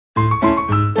Hi,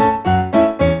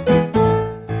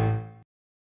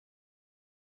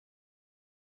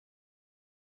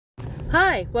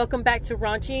 welcome back to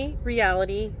Raunchy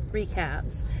Reality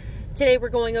Recaps. Today we're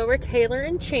going over Tayler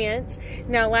and Chance.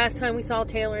 Now, last time we saw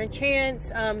Tayler and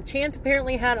Chance, Chance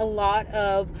apparently had a lot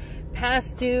of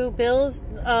past due bills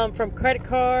from credit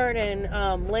card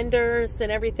and lenders and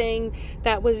everything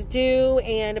that was due,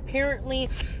 and apparently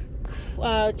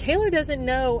Tayler doesn't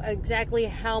know exactly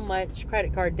how much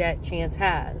credit card debt Chance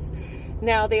has.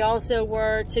 Now, they also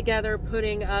were together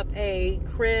putting up a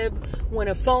crib when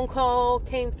a phone call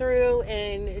came through,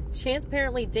 and Chance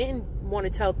apparently didn't want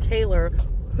to tell Tayler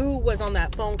who was on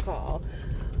that phone call.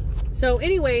 So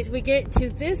anyways, we get to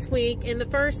this week, and the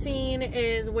first scene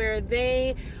is where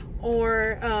Tayler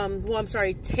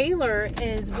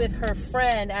is with her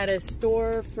friend at a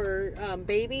store for a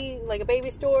baby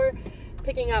store,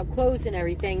 picking out clothes and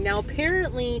everything. Now,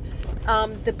 apparently,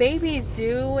 the baby's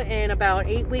due in about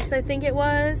 8 weeks, I think it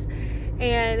was,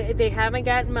 and they haven't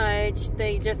gotten much.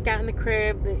 They just got in the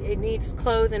crib. It needs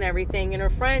clothes and everything, and her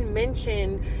friend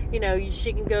mentioned,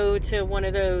 she can go to one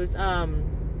of those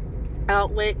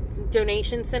outlet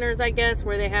donation centers, I guess,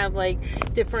 where they have like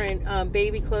different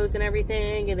baby clothes and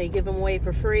everything, and they give them away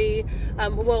for free.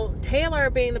 Well,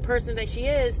 Tayler, being the person that she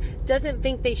is, doesn't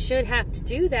think they should have to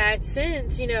do that,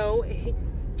 since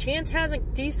Chance has a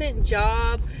decent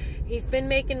job. He's been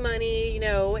making money,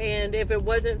 and if it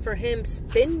wasn't for him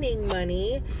spending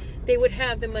money, they would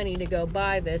have the money to go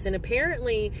buy this. And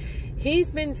apparently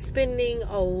he's been spending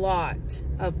a lot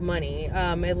of money.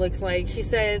 It looks like, she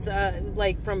says,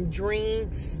 like from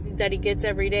drinks that he gets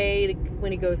every day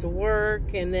when he goes to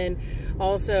work, and then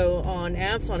also on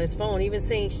apps on his phone, even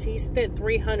saying he spent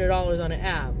 $300 on an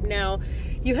app. Now,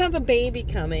 you have a baby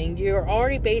coming. You're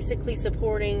already basically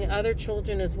supporting other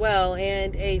children as well,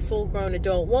 and a full-grown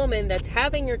adult woman that's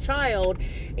having your child,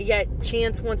 yet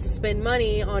Chance wants to spend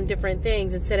money on different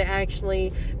things instead of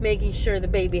actually making sure the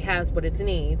baby has what it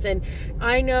needs. And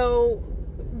I know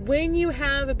when you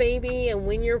have a baby and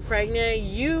when you're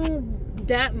pregnant,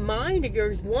 that mind of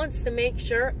yours wants to make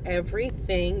sure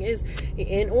everything is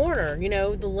in order.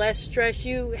 The less stress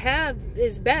you have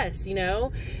is best,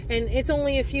 and it's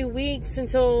only a few weeks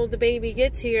until the baby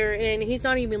gets here, and he's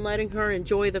not even letting her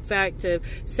enjoy the fact of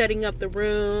setting up the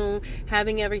room,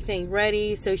 having everything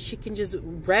ready so she can just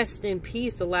rest in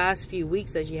peace the last few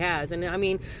weeks that she has. And I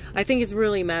mean, I think it's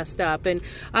really messed up. And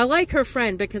I like her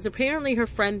friend, because apparently her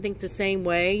friend thinks the same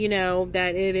way,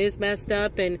 that it is messed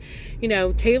up, and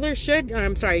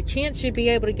Chance should be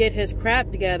able to get his crap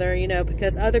together,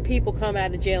 because other people come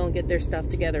out of jail and get their stuff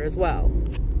together as well.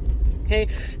 Okay,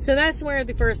 so that's where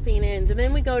the first scene ends. And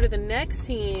then we go to the next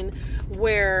scene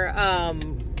where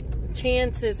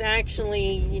Chance is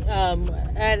actually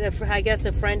at, I guess,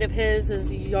 a friend of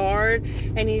his yard,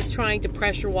 and he's trying to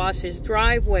pressure wash his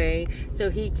driveway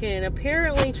so he can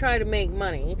apparently try to make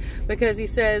money, because he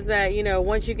says that,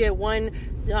 once you get one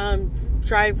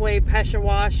driveway pressure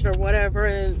washed or whatever,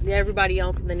 and everybody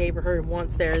else in the neighborhood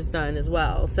wants theirs done as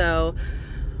well. So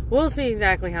we'll see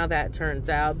exactly how that turns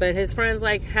out. But his friend's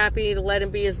like happy to let him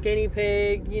be his guinea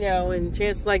pig, and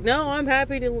Chance is like, no, I'm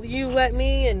happy to you let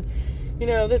me, and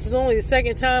this is only the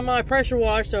second time I pressure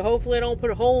wash, so hopefully I don't put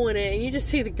a hole in it. And you just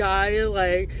see the guy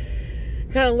like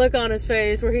kind of look on his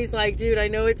face where he's like, dude, I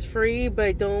know it's free,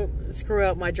 but don't screw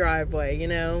up my driveway,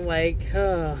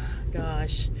 oh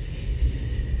gosh.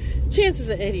 Chance is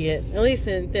an idiot, at least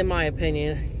in my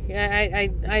opinion.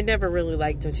 I never really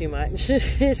liked him too much.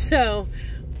 So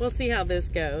we'll see how this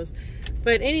goes.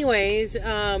 But anyways,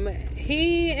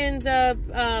 he ends up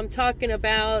talking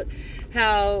about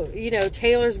how,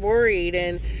 Tayler's worried,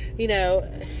 and,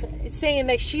 saying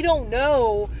that she don't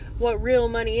know what real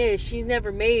money is. She's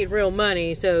never made real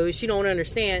money, so she don't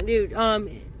understand. Dude,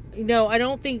 I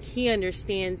don't think he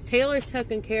understands. Taylor's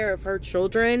taking care of her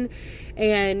children,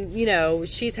 and,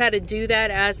 she's had to do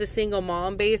that as a single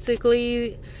mom,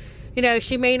 basically.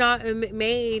 She may not have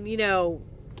made,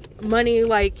 money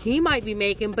like he might be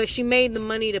making, but she made the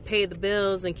money to pay the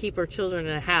bills and keep her children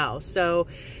in a house. So,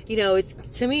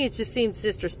 to me, it just seems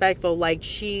disrespectful. Like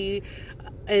she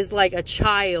is like a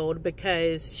child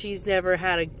because she's never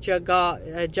had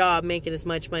a job making as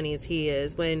much money as he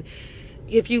is, when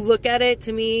if you look at it,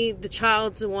 to me, the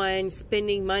child's the one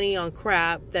spending money on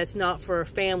crap that's not for a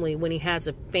family when he has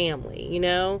a family,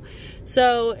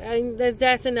 So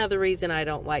that's another reason I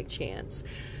don't like Chance.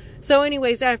 So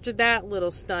anyways, after that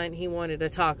little stunt he wanted to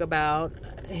talk about,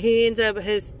 he ends up,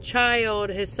 his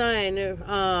son,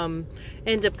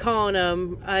 ends up calling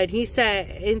him, and he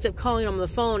ends up calling him on the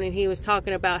phone, and he was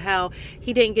talking about how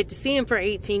he didn't get to see him for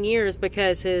 18 years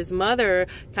because his mother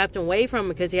kept him away from him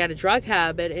because he had a drug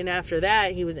habit, and after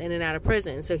that he was in and out of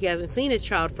prison, so he hasn't seen his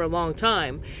child for a long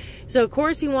time. So of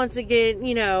course he wants to get,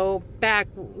 back,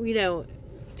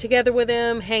 together with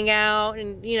him, hang out,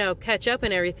 and catch up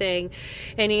and everything.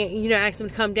 And he asked him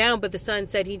to come down, but the son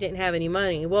said he didn't have any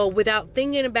money. Well, without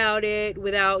thinking about it,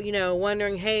 without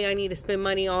wondering, hey, I need to spend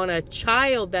money on a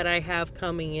child that I have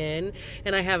coming in,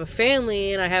 and I have a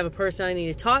family, and I have a person I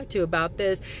need to talk to about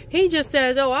this, he just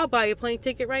says, oh, I'll buy you a plane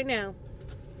ticket right now.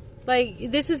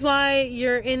 Like, this is why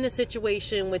you're in the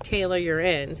situation with Tayler you're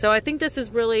in. So I think this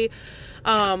is really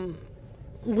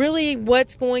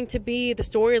what's going to be the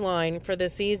storyline for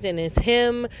this season, is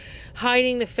him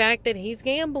hiding the fact that he's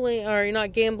gambling, or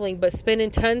not gambling, but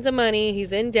spending tons of money.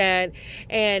 He's in debt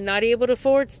and not able to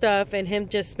afford stuff, and him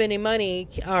just spending money,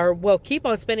 or keep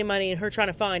on spending money, and her trying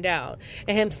to find out,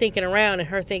 and him sneaking around and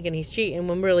her thinking he's cheating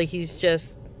when really he's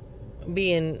just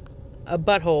being a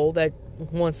butthole that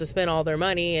wants to spend all their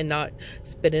money and not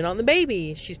spend it on the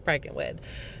baby she's pregnant with.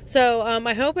 So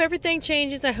I hope everything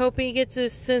changes. I hope he gets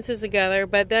his senses together.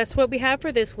 But that's what we have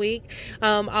for this week.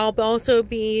 I'll also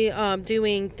be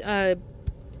doing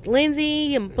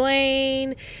Lindsay and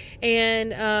Blaine,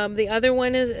 and the other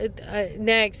one is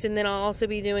next, and then I'll also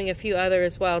be doing a few other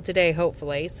as well today,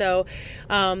 hopefully. So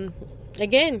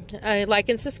again, like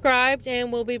and subscribe,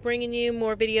 and we'll be bringing you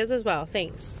more videos as well.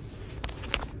 Thanks.